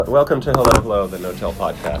Welcome to Hello, the No-Tell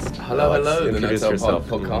podcast. Hello, Alex, the No-Tell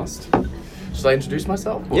podcast. Should I introduce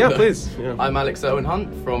myself? Yeah, please. Yeah. I'm Alex Owen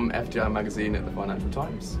Hunt from FDI magazine at the Financial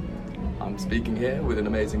Times. I'm speaking here with an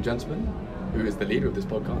amazing gentleman who is the leader of this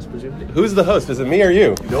podcast, presumably. Who's the host? Is it me or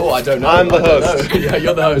you? No, I don't know. I'm the host. Yeah,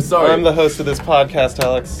 you're the host, sorry. I'm the host of this podcast,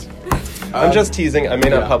 Alex. I'm just teasing. I may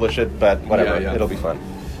not publish it, but whatever. Yeah. It'll be fun.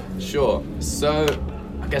 Sure. So,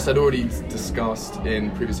 I guess I'd already discussed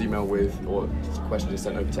in previous email or question just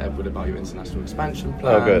sent over to Edward about your international expansion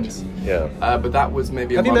plans. Oh, good. Yeah. But that was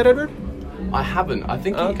maybe Have you met Edward? I haven't. I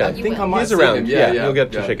think Okay. I think I might He's have around. seen him. You'll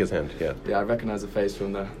get to shake his hand. Yeah. Yeah, I recognise the face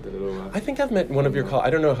from the little... I think I've met one of your I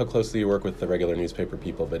don't know how closely you work with the regular newspaper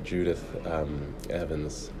people, but Judith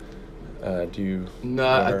Evans. Do you... No,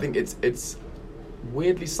 I think it's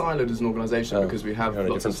weirdly siloed as an organisation because we have on a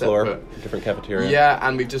lots different of floor, separate... different cafeteria. Yeah,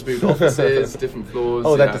 and we've just moved offices, different floors.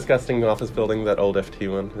 Oh, that disgusting office building, that old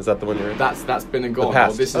FT one. Is that the one you're in? That's been and gone. The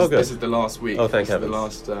past. Well, Good. This is the last week. Oh, thank this heavens. Is the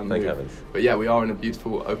last thank move. heavens. But yeah, we are in a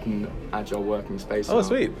beautiful, open, agile working space. Oh, now,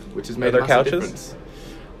 sweet. Which has made Are there a massive couches?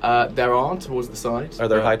 difference. There are towards the side. Are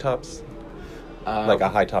there high tops? Like a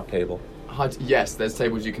high top table? Yes, there's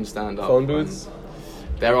tables you can stand up. Phone booths?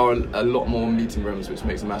 There are a lot more meeting rooms, which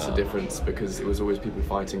makes a massive difference because it was always people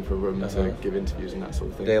fighting for a room to give interviews and that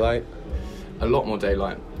sort of thing. Daylight? A lot more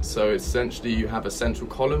daylight. So essentially you have a central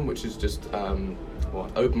column, which is just an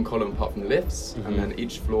open column apart from the lifts, and then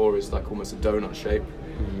each floor is like almost a donut shape,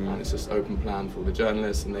 and it's just open plan for the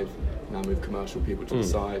journalists, and they've now moved commercial people to the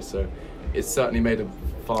side. So it's certainly made a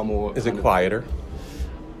far more... Is it quieter?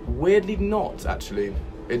 Weirdly not, actually.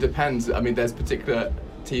 It depends. I mean, there's particular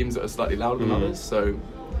teams that are slightly louder than others, so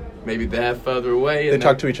maybe they're further away. They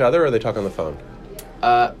talk to each other or they talk on the phone?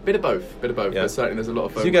 Bit of both. Yeah. But certainly there's a lot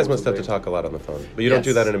of phone So you guys calls must have to talk a lot on the phone. But you don't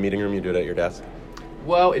do that in a meeting room, you do it at your desk?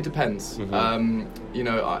 Well, it depends. If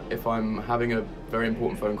I'm having a very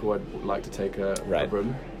important phone call, I'd like to take a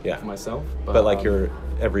room for myself. But like your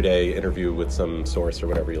everyday interview with some source or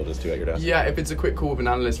whatever, you'll just do at your desk? Yeah, if it's a quick call with an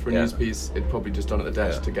analyst for a news piece, it'd probably just done at the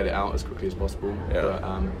desk to get it out as quickly as possible. Yeah.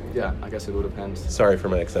 But I guess it all depends. Sorry for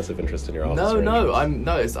my excessive interest in your office.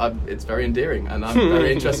 It's very endearing, and I'm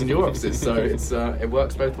very interested in your offices, so it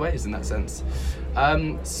works both ways in that sense.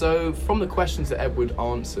 So from the questions that Edward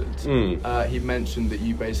answered, he mentioned that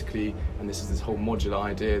you basically, and this is this whole modular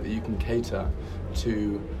idea, that you can cater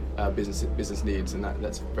to business needs, and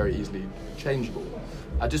that's very easily changeable.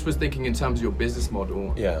 I just was thinking in terms of your business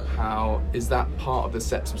model, how is that part of the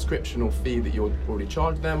set subscription or fee that you're already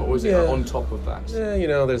charging them, or is it on top of that?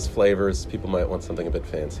 Yeah, there's flavors. People might want something a bit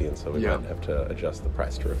fancy, and so we might have to adjust the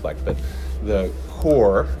price to reflect. But the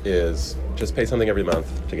core is just pay something every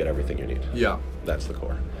month to get everything you need. Yeah. That's the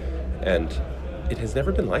core. And it has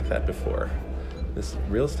never been like that before. This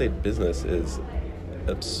real estate business is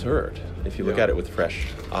absurd if you look at it with fresh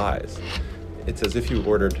eyes. It's as if you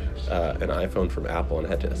ordered an iPhone from Apple and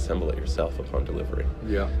had to assemble it yourself upon delivery.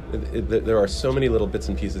 Yeah. There are so many little bits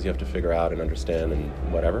and pieces you have to figure out and understand and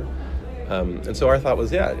whatever. And so our thought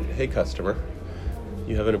was, hey customer,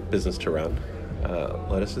 you have a business to run.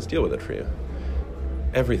 Let us just deal with it for you.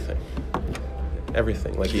 Everything,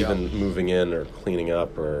 like even moving in or cleaning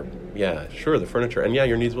up or, the furniture. And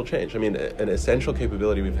your needs will change. I mean, an essential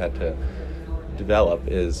capability we've had to develop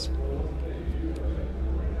is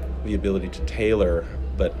the ability to tailor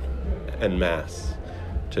and mass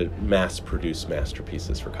produce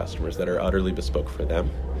masterpieces for customers that are utterly bespoke for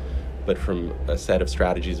them, but from a set of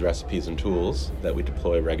strategies, recipes, and tools that we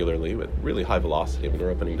deploy regularly with really high velocity. I mean,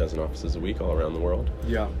 we're opening a dozen offices a week all around the world.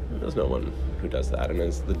 Yeah. There's no one who does that. And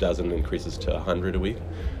as the dozen increases to 100 a week,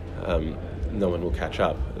 no one will catch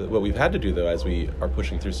up. What we've had to do, though, as we are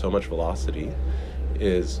pushing through so much velocity,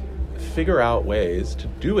 is figure out ways to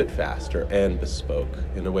do it faster and bespoke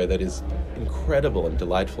in a way that is incredible and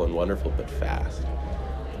delightful and wonderful, but fast.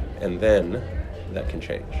 And then that can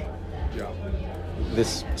change. Yeah.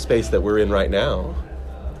 This space that we're in right now,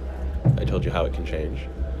 I told you how it can change,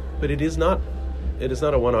 but it is not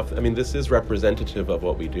a one-off. I mean, this is representative of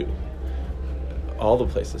what we do. All the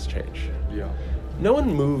places change. Yeah. No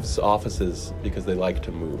one moves offices because they like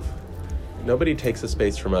to move. Nobody takes a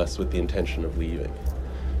space from us with the intention of leaving.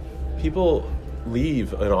 People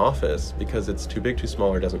leave an office because it's too big, too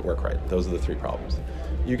small, or doesn't work right. Those are the three problems.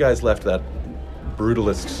 You guys left that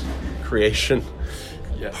brutalist creation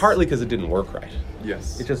partly because it didn't work right.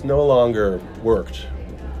 Yes. It just no longer worked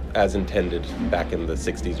as intended back in the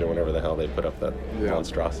 60s or whenever the hell they put up that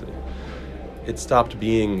monstrosity. It stopped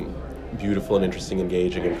being beautiful and interesting,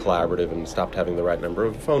 engaging and collaborative, and stopped having the right number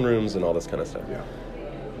of phone rooms and all this kind of stuff. Yeah.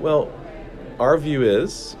 Well, our view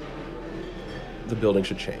is the building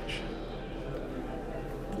should change.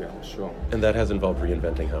 Yeah. Sure. And that has involved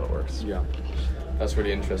reinventing how it works. Yeah. That's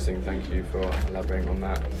really interesting. Thank you for elaborating on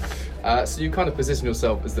that. So you kind of position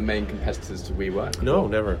yourself as the main competitors to WeWork? No,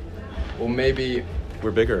 never. Or maybe...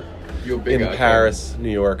 We're bigger. You're bigger. In Paris, New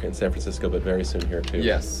York, and San Francisco, but very soon here too.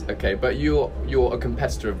 Yes, okay. But you're a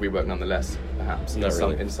competitor of WeWork nonetheless, perhaps,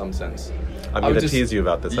 in some sense. I'm going to tease you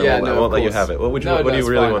about this. Yeah, I won't let you have it. What do you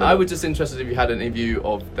really want to know? I was just interested if you had any view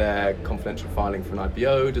of their confidential filing for an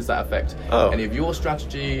IPO. Does that affect any of your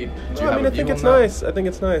strategy? I think it's nice. I think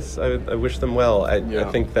it's nice. I wish them well.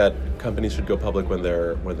 I think that companies should go public when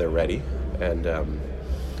they're ready, and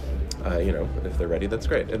if they're ready, that's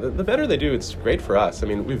great. And the better they do, it's great for us. I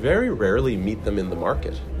mean, we very rarely meet them in the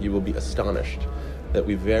market. You will be astonished that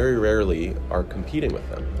we very rarely are competing with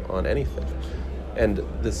them on anything. And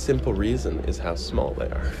the simple reason is how small they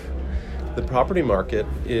are. The property market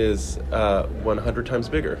is 100 times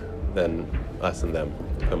bigger than us and them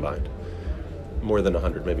combined. More than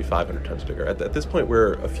 100, maybe 500 times bigger. At this point,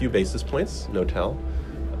 we're a few basis points, no tell,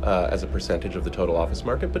 as a percentage of the total office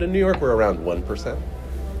market. But in New York, we're around 1%.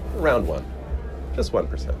 Around 1. Just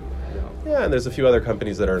 1%. Yeah, and there's a few other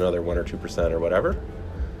companies that are another 1 or 2% or whatever.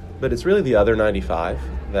 But it's really the other 95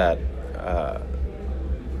 that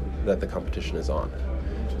the competition is on.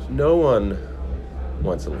 No one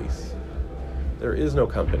wants a lease. There is no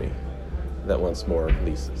company that wants more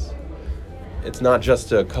leases. It's not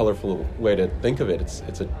just a colorful way to think of it.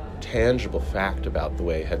 It's a tangible fact about the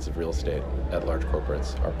way heads of real estate at large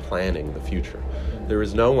corporates are planning the future. There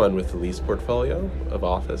is no one with the lease portfolio of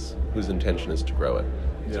office whose intention is to grow it.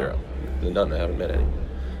 Zero. None. I haven't met any.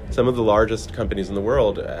 Some of the largest companies in the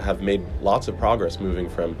world have made lots of progress moving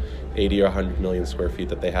from 80 or 100 million square feet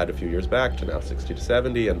that they had a few years back to now 60 to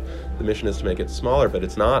 70, and the mission is to make it smaller, but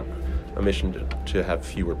it's not a mission to have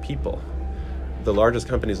fewer people. The largest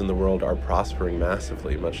companies in the world are prospering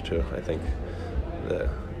massively, much to, I think, the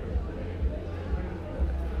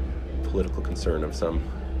political concern of some.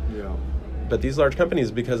 Yeah. But these large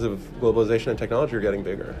companies, because of globalization and technology, are getting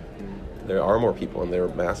bigger. There are more people, and they're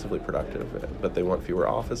massively productive, but they want fewer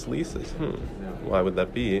office leases. Why would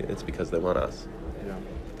that be? It's because they want us. Yeah.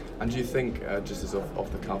 And do you think, just as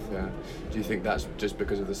off the cuff here, do you think that's just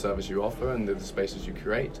because of the service you offer and the spaces you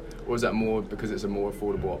create? Or is that more because it's a more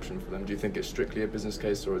affordable option for them? Do you think it's strictly a business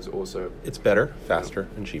case, or is it also... It's better, faster,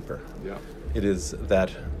 and cheaper. Yeah. It is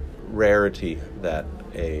that rarity that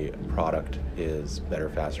a product is better,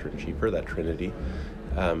 faster, and cheaper, that trinity.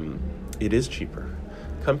 It is cheaper.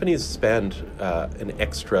 Companies spend an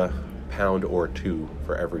extra pound or two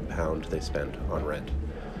for every pound they spend on rent.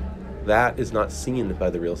 That is not seen by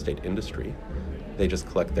the real estate industry. They just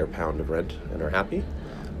collect their pound of rent and are happy.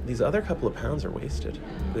 These other couple of pounds are wasted.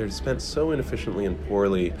 They're spent so inefficiently and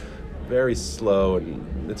poorly, very slow,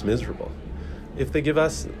 and it's miserable. If they give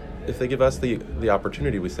us the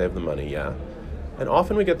opportunity, we save the money, yeah. And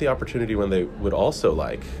often we get the opportunity when they would also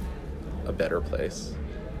like a better place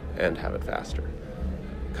and have it faster.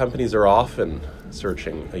 Companies are often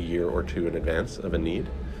searching a year or two in advance of a need.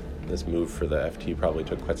 This move for the FT probably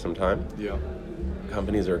took quite some time. Yeah.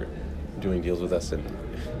 Companies are doing deals with us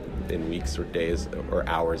in weeks or days or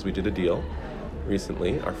hours. We did a deal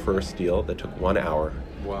recently, our first deal that took 1 hour.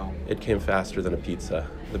 Wow. It came faster than a pizza.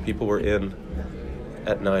 The people were in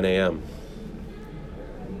at 9 a.m.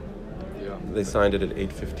 Yeah. They signed it at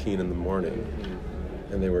 8:15 in the morning,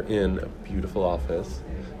 and they were in a beautiful office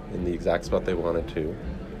in the exact spot they wanted to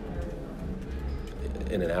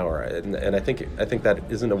in an hour. And I think that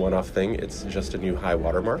isn't a one-off thing. It's just a new high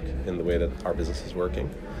watermark in the way that our business is working.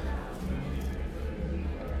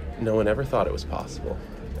 No one ever thought it was possible,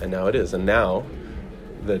 and now it is. And now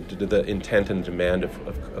the intent and demand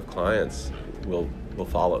of clients will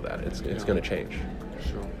follow that. It's going to change.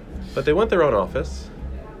 Sure. But they want their own office,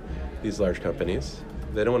 these large companies.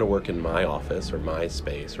 They don't want to work in my office or my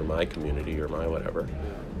space or my community or my whatever.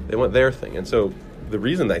 They want their thing. And so the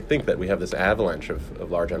reason I think that we have this avalanche of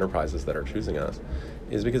large enterprises that are choosing us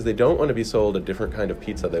is because they don't want to be sold a different kind of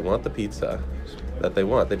pizza. They want the pizza that they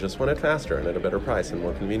want. They just want it faster and at a better price and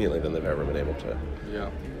more conveniently than they've ever been able to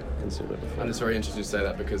consume it before. And it's very interesting to say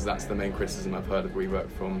that, because that's the main criticism I've heard of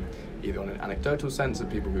WeWork, from either on an anecdotal sense of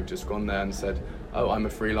people who've just gone there and said, oh, I'm a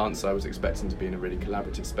freelancer, I was expecting to be in a really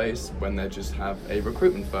collaborative space, when they just have a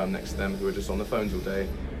recruitment firm next to them who are just on the phones all day,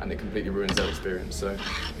 and it completely ruins their experience. So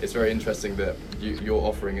it's very interesting that your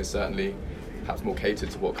offering is certainly perhaps more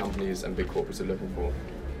catered to what companies and big corporates are looking for.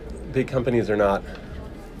 Big companies are not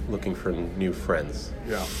looking for new friends.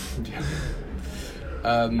 Yeah.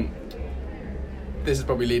 This is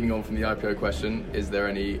probably leading on from the IPO question. Is there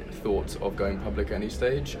any thought of going public at any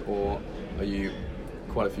stage, or are you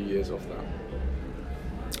quite a few years off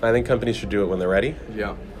that? I think companies should do it when they're ready.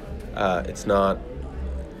 Yeah. It's not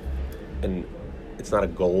a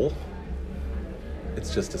goal.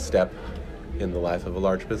 It's just a step in the life of a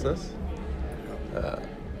large business.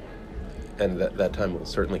 And that time will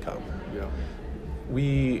certainly come. Yeah.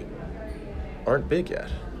 We aren't big yet.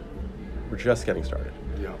 We're just getting started.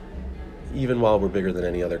 Yeah. Even while we're bigger than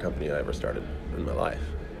any other company I ever started in my life.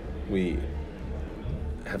 We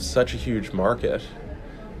have such a huge market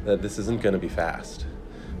that this isn't going to be fast.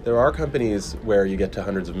 There are companies where you get to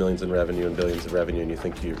hundreds of millions in revenue and billions of revenue and you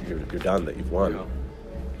think you're done, that you've won. Yeah.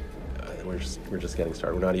 We're just getting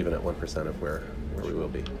started. We're not even at 1% of where we will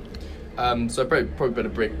be. So probably better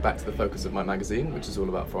bring back to the focus of my magazine, which is all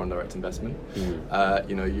about foreign direct investment.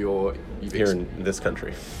 You've here in this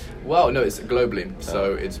country. Well, no, it's globally.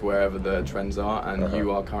 So it's wherever the trends are, and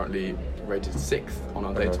you are currently rated 6th on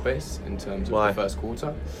our database in terms of the first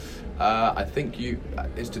quarter. I think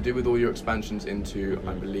it's to do with all your expansions into,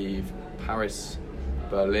 I believe, Paris,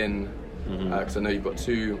 Berlin, because I know you've got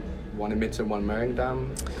 2. One in Mitte, one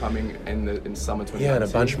Mehringdamm coming in summer 2019. Yeah, and a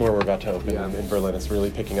bunch more we're about to open in Berlin. It's really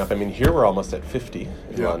picking up. I mean, here we're almost at 50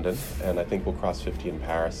 in London, and I think we'll cross 50 in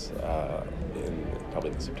Paris in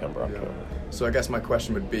probably September, October. Yeah. So I guess my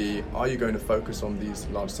question would be, are you going to focus on these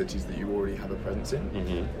large cities that you already have a presence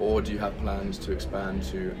in, or do you have plans to expand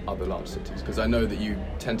to other large cities? Because I know that you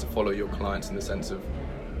tend to follow your clients in the sense of,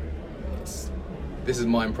 this is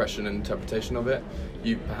my impression and interpretation of it.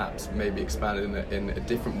 You perhaps maybe expanded in a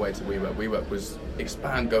different way to WeWork. WeWork was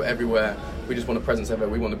expand, go everywhere. We just want a presence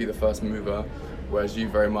everywhere. We want to be the first mover. Whereas you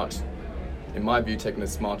very much, in my view, taken a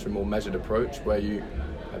smarter, more measured approach where you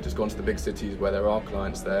have just gone to the big cities where there are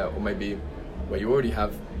clients there, or maybe where you already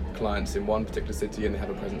have clients in one particular city and they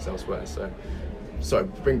have a presence elsewhere. So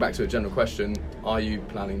bring back to a general question, are you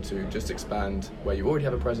planning to just expand where you already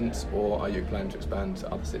have a presence, or are you planning to expand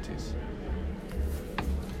to other cities?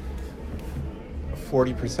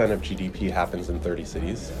 40% of GDP happens in 30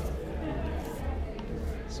 cities.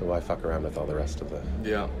 So why fuck around with all the rest of the...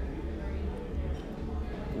 Yeah.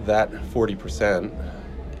 That 40%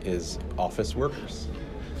 is office workers.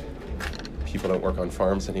 People don't work on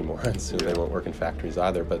farms anymore, and soon they won't work in factories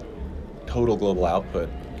either, but total global output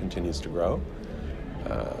continues to grow.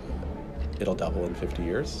 It'll double in 50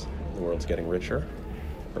 years. The world's getting richer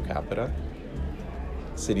per capita.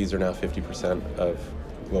 Cities are now 50% of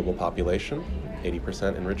global population.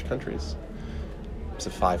 80% in rich countries. It's a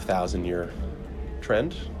 5,000-year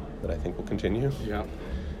trend that I think will continue. Yeah.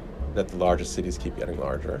 That the largest cities keep getting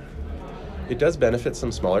larger. It does benefit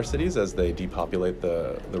some smaller cities as they depopulate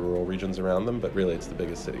the rural regions around them, but really it's the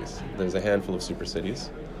biggest cities. There's a handful of super cities.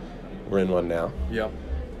 We're in one now. Yeah.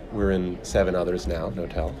 We're in 7 others now, no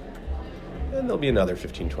tell. And there'll be another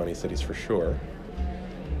 15, 20 cities for sure.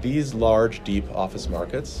 These large, deep office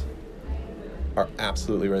markets are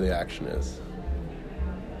absolutely where the action is.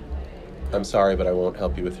 I'm sorry, but I won't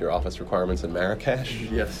help you with your office requirements in Marrakesh.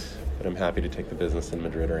 Yes. But I'm happy to take the business in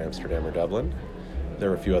Madrid or Amsterdam or Dublin. There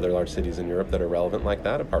are a few other large cities in Europe that are relevant like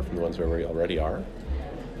that, apart from the ones where we already are.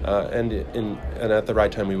 And at the right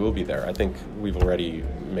time, we will be there. I think we've already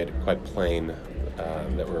made it quite plain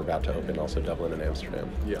that we're about to open also Dublin and Amsterdam.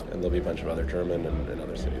 Yeah. And there'll be a bunch of other German and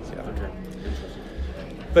other cities, yeah. Okay.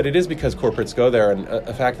 But it is because corporates go there, and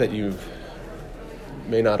a fact that you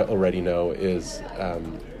may not already know is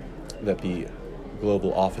that the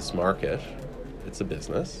global office market, it's a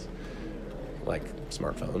business, like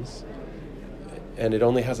smartphones, and it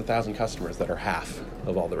only has 1,000 customers that are half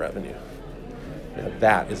of all the revenue. Now,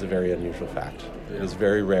 that is a very unusual fact. Yeah. It is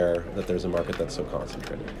very rare that there's a market that's so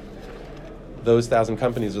concentrated. Those 1,000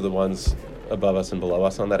 companies are the ones above us and below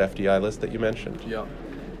us on that FDI list that you mentioned. Yeah.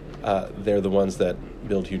 They're the ones that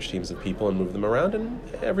build huge teams of people and move them around, and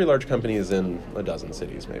every large company is in a dozen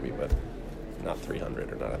cities maybe, but not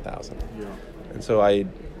 300 or not 1,000. Yeah. And so I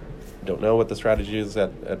don't know what the strategy is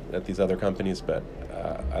at these other companies, but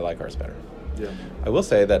I like ours better. Yeah. I will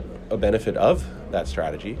say that a benefit of that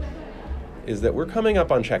strategy is that we're coming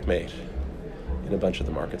up on checkmate in a bunch of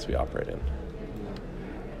the markets we operate in.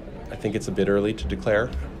 I think it's a bit early to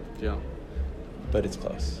declare, but it's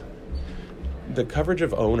close. The coverage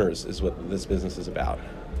of owners is what this business is about,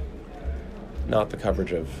 not the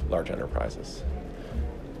coverage of large enterprises.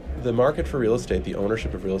 The market for real estate, the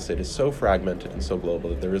ownership of real estate, is so fragmented and so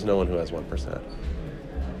global that there is no one who has 1%.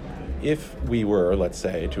 If we were, let's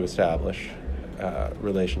say, to establish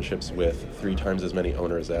relationships with 3 times as many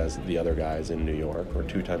owners as the other guys in New York, or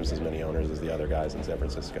 2 times as many owners as the other guys in San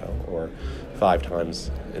Francisco, or 5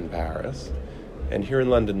 times in Paris, and here in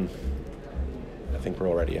London, I think we're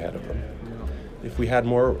already ahead of them. If we had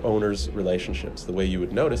more owners' relationships, the way you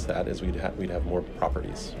would notice that is we'd have more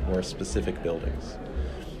properties, more specific buildings.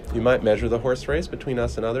 You might measure the horse race between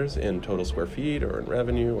us and others in total square feet or in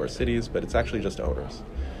revenue or cities, but it's actually just owners.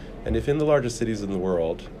 And if in the largest cities in the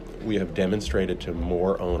world, we have demonstrated to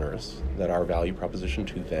more owners that our value proposition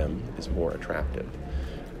to them is more attractive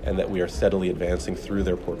and that we are steadily advancing through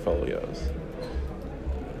their portfolios,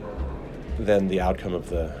 then the outcome of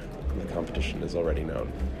the competition is already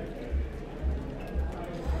known.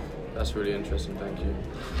 That's really interesting, thank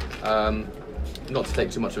you. Not to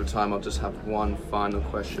take too much of time, I'll just have one final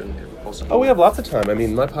question, if possible. Oh, we have lots of time. I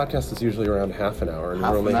mean, my podcast is usually around half an hour, and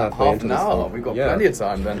we're only halfway into this. Half an hour? We've got plenty of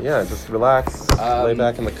time then. Yeah, just relax, lay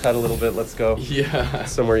back in the cut a little bit. Let's go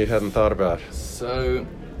somewhere you hadn't thought about. So,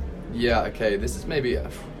 yeah, okay, this is maybe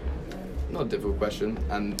not a difficult question.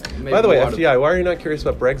 And maybe by the way, FDI, why are you not curious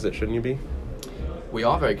about Brexit? Shouldn't you be? We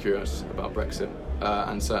are very curious about Brexit,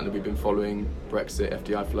 and certainly we've been following Brexit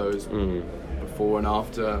FDI flows before and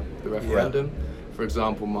after the referendum. Yeah. For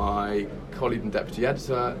example, my colleague and deputy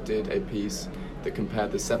editor did a piece that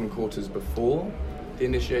compared the 7 quarters before the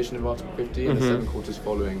initiation of Article 50 and the 7 quarters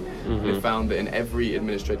following. And it found that in every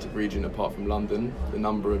administrative region apart from London, the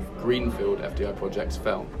number of greenfield FDI projects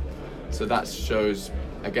fell. So that shows,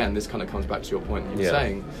 again, this kind of comes back to your point you were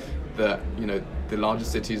saying, that, you know, the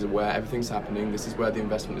largest cities are where everything's happening, this is where the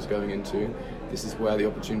investment is going into, this is where the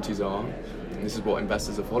opportunities are, and this is what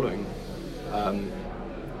investors are following.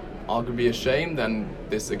 Arguably a shame, then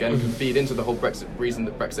this again can feed into the whole Brexit reason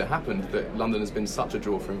that Brexit happened, that London has been such a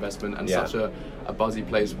draw for investment and such a buzzy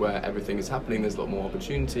place where everything is happening, there's a lot more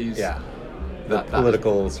opportunities. The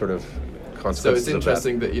political sort of consequences. So it's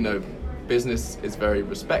interesting that, you know, business is very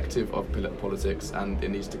respective of politics and it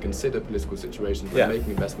needs to consider political situations when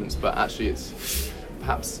making investments, but actually it's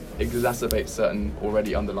perhaps exacerbates certain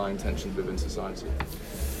already underlying tensions within society.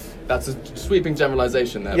 That's a sweeping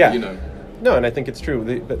generalization there, but you know. No, and I think it's true.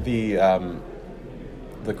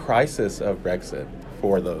 The crisis of Brexit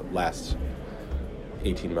for the last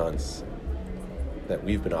 18 months that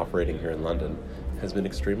we've been operating here in London has been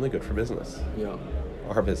extremely good for business. Yeah.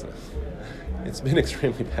 Our business. It's been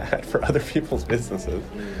extremely bad for other people's businesses.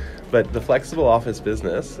 But the flexible office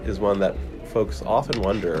business is one that folks often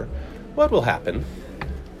wonder, what will happen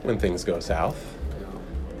when things go south?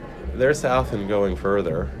 They're south and going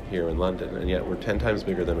further here in London, and yet we're 10 times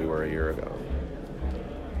bigger than we were a year ago.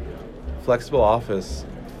 Flexible office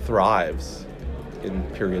thrives in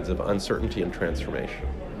periods of uncertainty and transformation.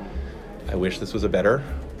 I wish this was a better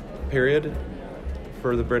period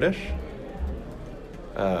for the British,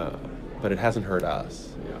 but it hasn't hurt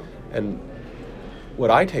us. And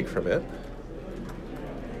what I take from it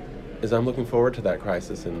is I'm looking forward to that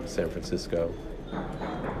crisis in San Francisco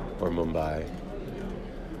or Mumbai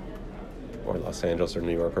or Los Angeles or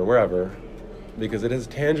New York or wherever, because it has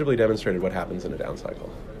tangibly demonstrated what happens in a down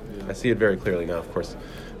cycle. I see it very clearly now. Of course,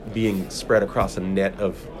 being spread across a net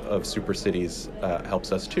of super cities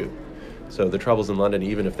helps us too. So the troubles in London,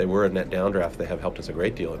 even if they were a net downdraft, they have helped us a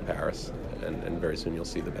great deal in Paris, and very soon you'll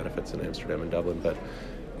see the benefits in Amsterdam and Dublin. But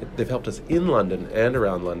they've helped us in London and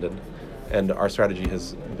around London, and our strategy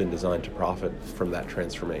has been designed to profit from that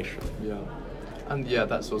transformation. And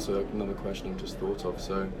that's also another question I've just thought of.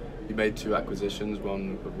 So you made 2 acquisitions,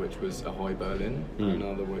 one of which was Ahoy Berlin,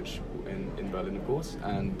 another which in Berlin, of course,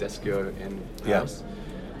 and Deskio in Paris.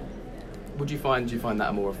 Do you find that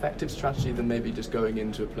a more effective strategy than maybe just going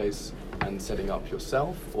into a place and setting up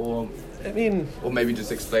yourself, or maybe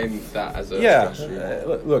just explain that as a strategy?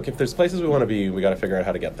 Look, if there's places we want to be, we got to figure out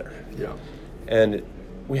how to get there. And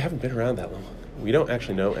we haven't been around that long. We don't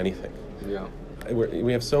actually know anything.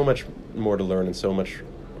 We have so much more to learn and so much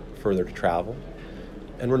further to travel.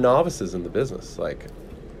 And we're novices in the business. Like,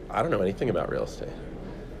 I don't know anything about real estate.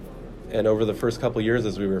 And over the first couple of years,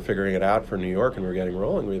 as we were figuring it out for New York and we were getting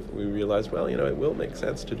rolling, we realized, well, you know, it will make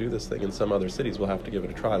sense to do this thing in some other cities. We'll have to give it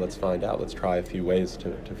a try. Let's find out. Let's try a few ways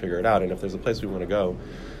to figure it out. And if there's a place we want to go,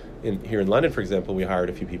 here in London, for example, we hired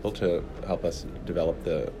a few people to help us develop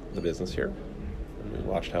the business here. And we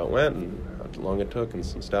watched how it went and how long it took and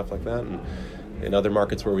some stuff like that. And in other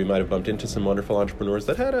markets where we might have bumped into some wonderful entrepreneurs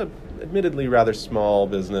that had a admittedly rather small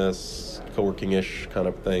business, co-working-ish kind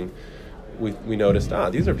of thing, we noticed,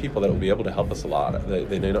 these are people that will be able to help us a lot.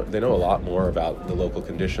 They know a lot more about the local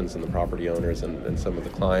conditions and the property owners and some of the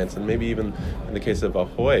clients, and maybe even in the case of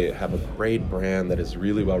Ahoy, have a great brand that is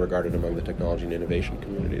really well regarded among the technology and innovation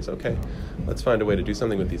communities. Okay, let's find a way to do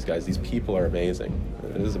something with these guys. These people are amazing.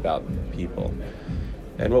 It is about people.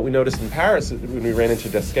 And what we noticed in Paris when we ran into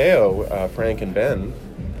Deskeo, Frank and Ben,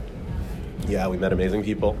 we met amazing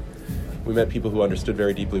people. We met people who understood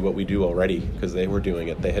very deeply what we do already because they were doing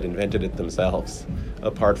it. They had invented it themselves,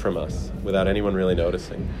 apart from us, without anyone really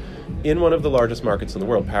noticing. In one of the largest markets in the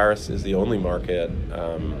world, Paris is the only market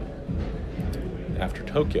after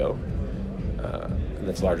Tokyo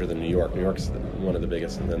that's larger than New York. New York's one of the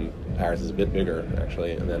biggest, and then Paris is a bit bigger,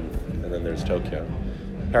 actually, and then there's Tokyo.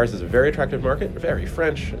 Paris is a very attractive market, very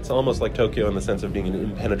French. It's almost like Tokyo in the sense of being an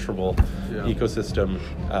impenetrable ecosystem,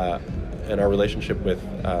 and our relationship with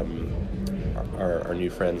our new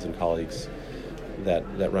friends and colleagues that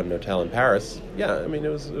run an hotel in Paris. Yeah, I mean, it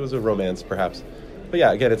was a romance, perhaps. But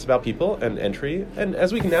yeah, again, it's about people and entry. And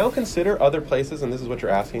as we can now consider other places, and this is what you're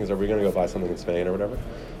asking, is are we going to go buy something in Spain or whatever?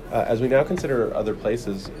 As we now consider other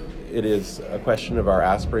places, it is a question of our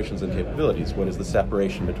aspirations and capabilities. What is the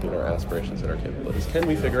separation between our aspirations and our capabilities? Can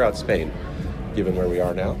we figure out Spain, given where we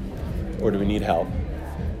are now? Or do we need help?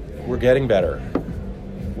 We're getting better.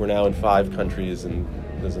 We're now in 5 countries, and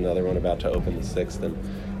there's another one about to open, the 6th.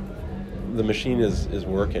 And the machine is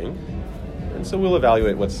working. And so we'll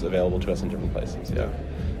evaluate what's available to us in different places, yeah.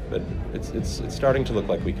 But it's starting to look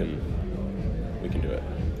like we can do it.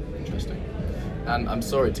 Interesting. And I'm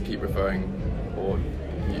sorry to keep referring or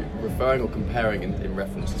comparing in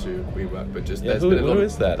reference to WeWork, but just there's been a lot. Who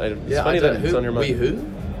is that? It's funny that it's on your mind. Who?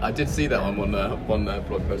 I did see that on one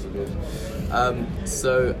blog post of yours.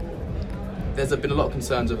 So there's been a lot of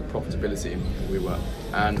concerns over profitability in WeWork,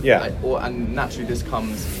 and naturally this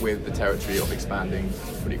comes with the territory of expanding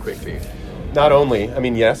pretty quickly. Not only, I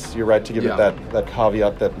mean, yes, you're right to give it that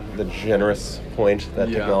caveat, the generous point that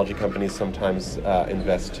technology companies sometimes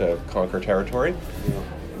invest to conquer territory. Yeah.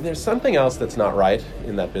 There's something else that's not right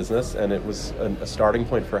in that business, and it was a starting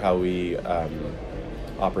point for how we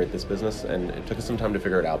operate this business, and it took us some time to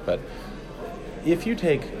figure it out. But if you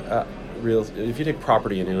take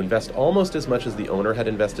property and you invest almost as much as the owner had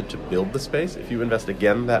invested to build the space, if you invest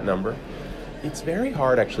again that number, it's very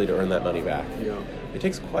hard actually to earn that money back. Yeah. It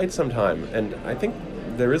takes quite some time, and I think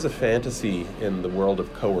there is a fantasy in the world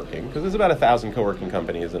of co-working, because there's about 1,000 co-working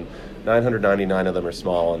companies, and 999 of them are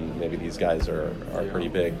small, and maybe these guys are pretty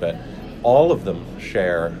big, but all of them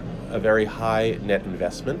share a very high net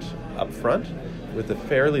investment up front with a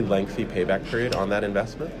fairly lengthy payback period on that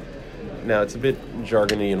investment. Now, it's a bit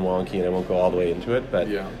jargony and wonky, and I won't go all the way into it, but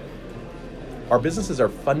our businesses are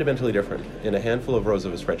fundamentally different. In a handful of rows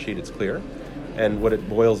of a spreadsheet, it's clear. And what it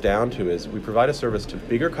boils down to is we provide a service to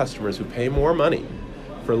bigger customers who pay more money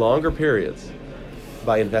for longer periods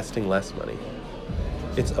by investing less money.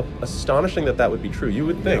 It's astonishing that would be true. You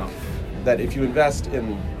would think that if you invest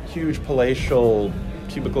in huge palatial,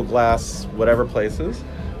 cubicle glass, whatever places,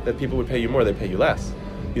 that people would pay you more, they'd pay you less.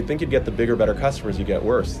 You'd think you'd get the bigger, better customers, you get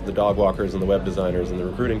worse, the dog walkers and the web designers and the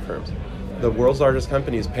recruiting firms. The world's largest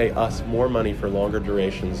companies pay us more money for longer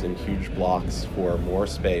durations in huge blocks for more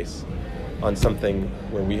space on something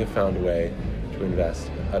where we have found a way to invest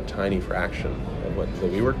a tiny fraction of what the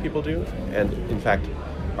WeWork people do, and in fact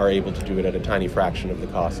are able to do it at a tiny fraction of the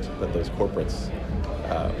cost that those corporates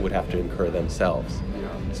would have to incur themselves.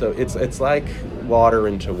 So it's like water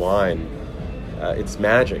into wine. It's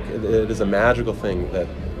magic. It is a magical thing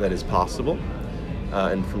that is possible,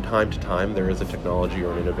 and from time to time there is a technology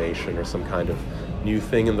or an innovation or some kind of new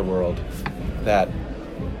thing in the world that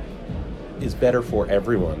is better for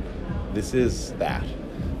everyone. This is that.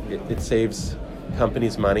 It saves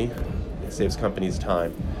companies money. It saves companies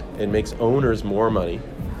time. It makes owners more money.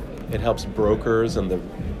 It helps brokers and the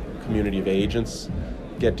community of agents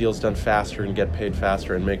get deals done faster and get paid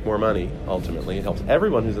faster and make more money, ultimately. It helps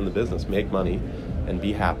everyone who's in the business make money and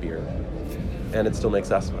be happier. And it still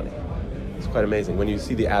makes us money. It's quite amazing. When you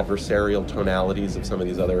see the adversarial tonalities of some of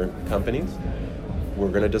these other companies, we're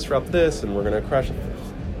going to disrupt this and we're going to crush it.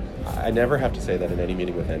 I never have to say that in any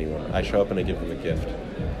meeting with anyone. I show up and I give them a gift.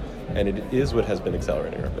 And it is what has been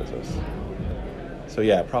accelerating our business. So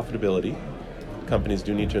yeah, profitability. Companies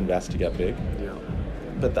do need to invest to get big. Yeah.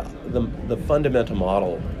 But the fundamental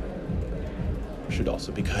model should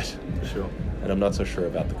also be good. Sure. And I'm not so sure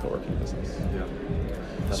about the co-working business.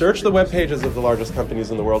 Yeah. Search the web pages of the largest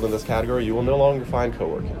companies in the world in this category. You will no longer find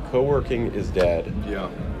co-working. Co-working is dead. Yeah.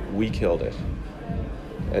 We killed it.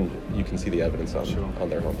 And you can see the evidence on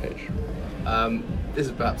their homepage. This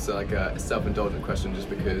is perhaps like a self-indulgent question, just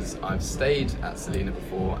because I've stayed at Selina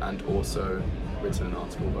before and also written an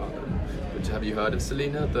article about them. But have you heard of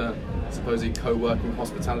Selina, the supposedly co-working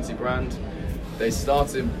hospitality brand? They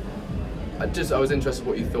started. I was interested in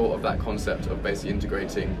what you thought of that concept of basically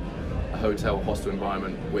integrating a hotel hostel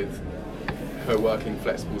environment with co-working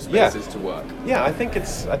flexible spaces to work. Yeah, I think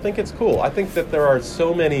it's cool. I think that there are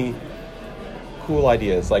so many cool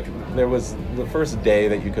ideas. Like there was the first day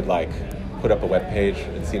that you could put up a web page.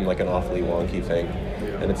 It seemed like an awfully wonky thing.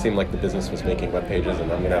 Yeah. And it seemed like the business was making web pages,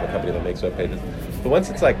 and I'm going to have a company that makes web pages. But once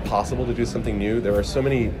it's like possible to do something new, there are so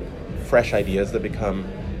many fresh ideas that become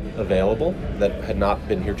available that had not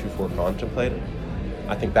been heretofore contemplated.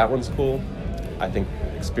 I think that one's cool. I think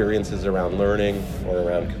experiences around learning or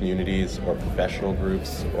around communities or professional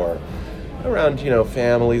groups or around,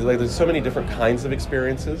 families. Like, there's so many different kinds of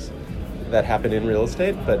experiences that happen in real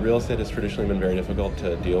estate, but real estate has traditionally been very difficult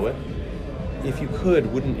to deal with. If you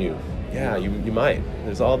could, wouldn't you? Yeah, you might.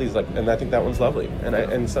 There's all these, and I think that one's lovely.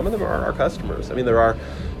 And some of them are our customers. I mean, there are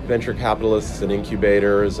venture capitalists and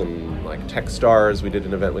incubators and like tech stars we did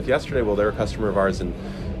an event with yesterday. Well, they're a customer of ours in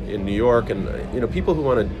New York, and people who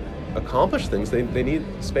want to accomplish things, they need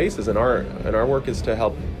spaces, and our work is to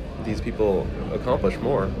help these people accomplish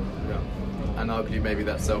more. Yeah. And arguably maybe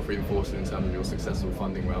that's self-reinforcing in terms of your successful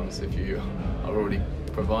funding rounds if you are already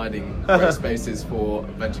providing great spaces for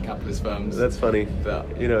venture capitalist firms. That's funny.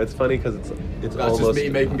 It's funny because it's that's almost... just me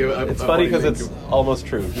making it... It's funny because it's almost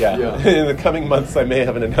true, yeah. In the coming months, I may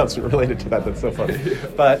have an announcement related to that. That's so funny. Yeah.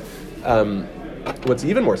 But what's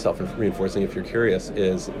even more self-reinforcing, if you're curious,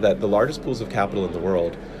 is that the largest pools of capital in the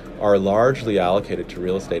world are largely allocated to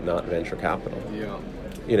real estate, not venture capital. Yeah.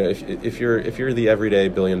 If you're the everyday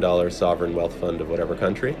 $1 billion sovereign wealth fund of whatever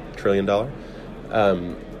country, $1 trillion,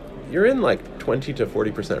 you're in like 20 to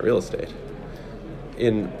 40% real estate.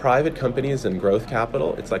 In private companies and growth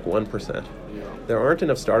capital, it's like 1%. Yeah. There aren't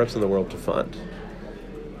enough startups in the world to fund.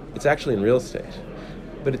 It's actually in real estate.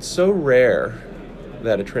 But it's so rare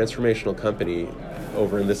that a transformational company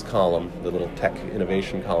over in this column, the little tech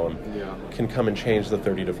innovation column, can come and change the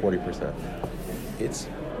 30 to 40%. It's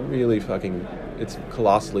really it's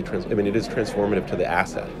colossally, it is transformative to the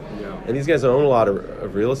asset. Yeah. And these guys own a lot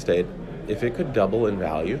of real estate. If it could double in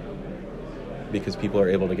value, because people are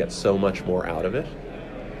able to get so much more out of it,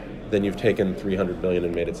 then you've taken $300 billion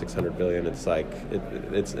and made it $600 billion. It's like,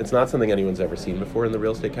 it's not something anyone's ever seen before in the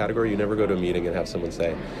real estate category. You never go to a meeting and have someone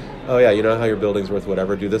say, oh yeah, you know how your building's worth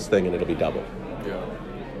whatever, do this thing and it'll be double. Yeah.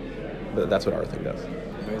 But that's what our thing does.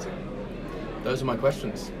 Amazing. Those are my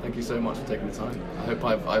questions. Thank you so much for taking the time. I hope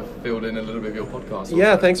I've filled in a little bit of your podcast also.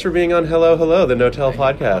 Yeah, thanks for being on Hello, the No Tell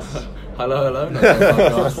podcast. Hello, No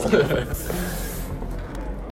Tell podcast.